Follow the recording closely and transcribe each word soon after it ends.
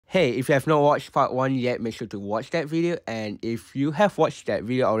Hey, if you have not watched part 1 yet, make sure to watch that video, and if you have watched that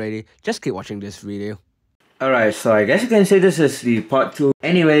video already, just keep watching this video. Alright, so I guess you can say this is the part 2.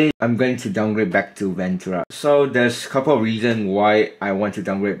 Anyway, I'm going to downgrade back to Ventura. So there's a couple of reasons why I want to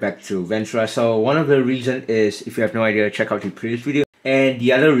downgrade back to Ventura. So one of the reasons is, if you have no idea, check out the previous video. And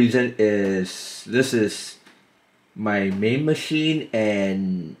the other reason is, this is my main machine,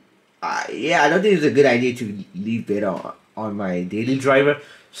 and yeah, I don't think it's a good idea to leave beta on my daily driver.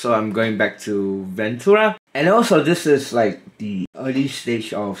 So I'm going back to Ventura. And also this is like the early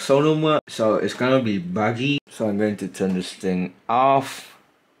stage of Sonoma, so it's gonna be buggy. So I'm going to turn this thing off.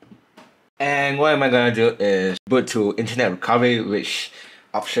 And what am I gonna do is boot to internet recovery, which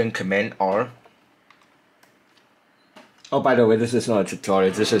option command R. Oh, by the way, this is not a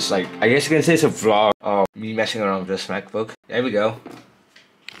tutorial, this is like, I guess you can say it's a vlog of me messing around with this MacBook. There we go.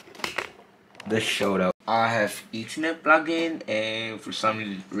 This showed up. I have Ethernet plugin, and for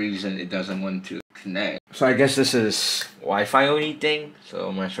some reason it doesn't want to connect. So I guess this is Wi-Fi only thing, so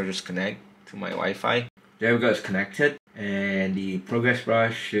I might as well just connect to my Wi-Fi. There we go, it's connected, and the progress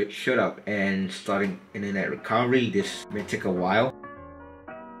bar should show up. And starting internet recovery, this may take a while.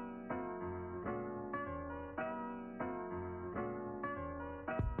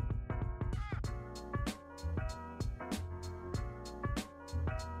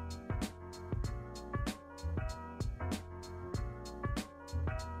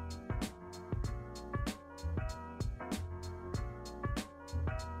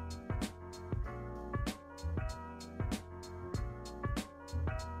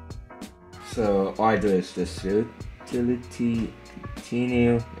 So all I do is this utility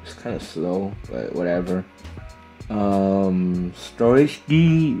continue. It's kind of slow, but whatever. Storage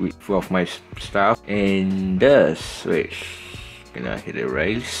D full of my stuff, and this switch. Gonna hit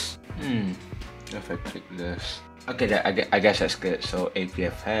erase. If I click this, okay, I guess that's good. So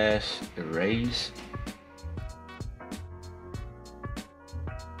APFS erase.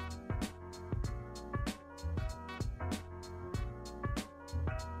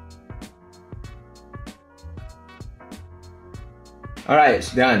 Alright,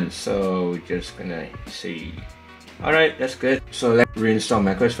 it's done. So just gonna see. Alright, that's good. So let's reinstall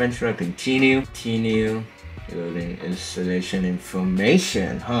macOS Ventura. Continue. Loading installation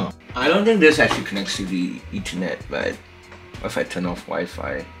information. I don't think this actually connects to the Ethernet, but what if I turn off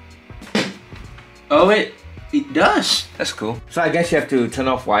Wi-Fi? Oh wait, it does. That's cool. So I guess you have to turn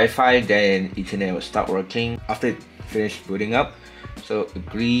off Wi-Fi, then Ethernet will start working after it finished booting up. So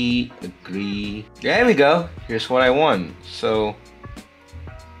agree. There we go. Here's what I want. So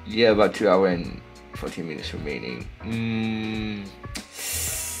yeah, about 2 hours and 14 minutes remaining.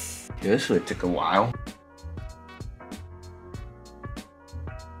 This would take a while.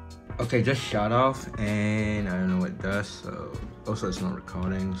 Okay, just shut off, and I don't know what it does. So also it's not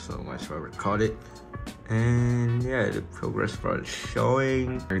recording, so might as well record it. And yeah, the progress bar is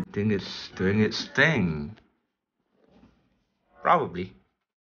showing. I think it's doing its thing. Probably.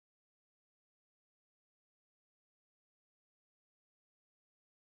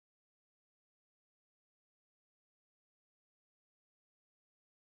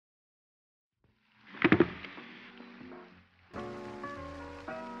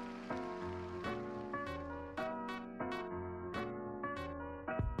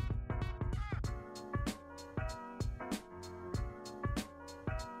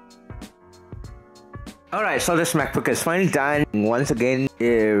 Alright, so this MacBook is finally done. Once again,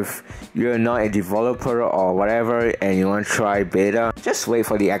 if you're not a developer or whatever and you want to try beta, just wait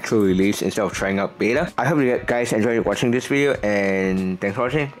for the actual release instead of trying out beta. I hope you guys enjoyed watching this video, and thanks for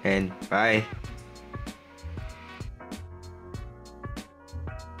watching, and bye.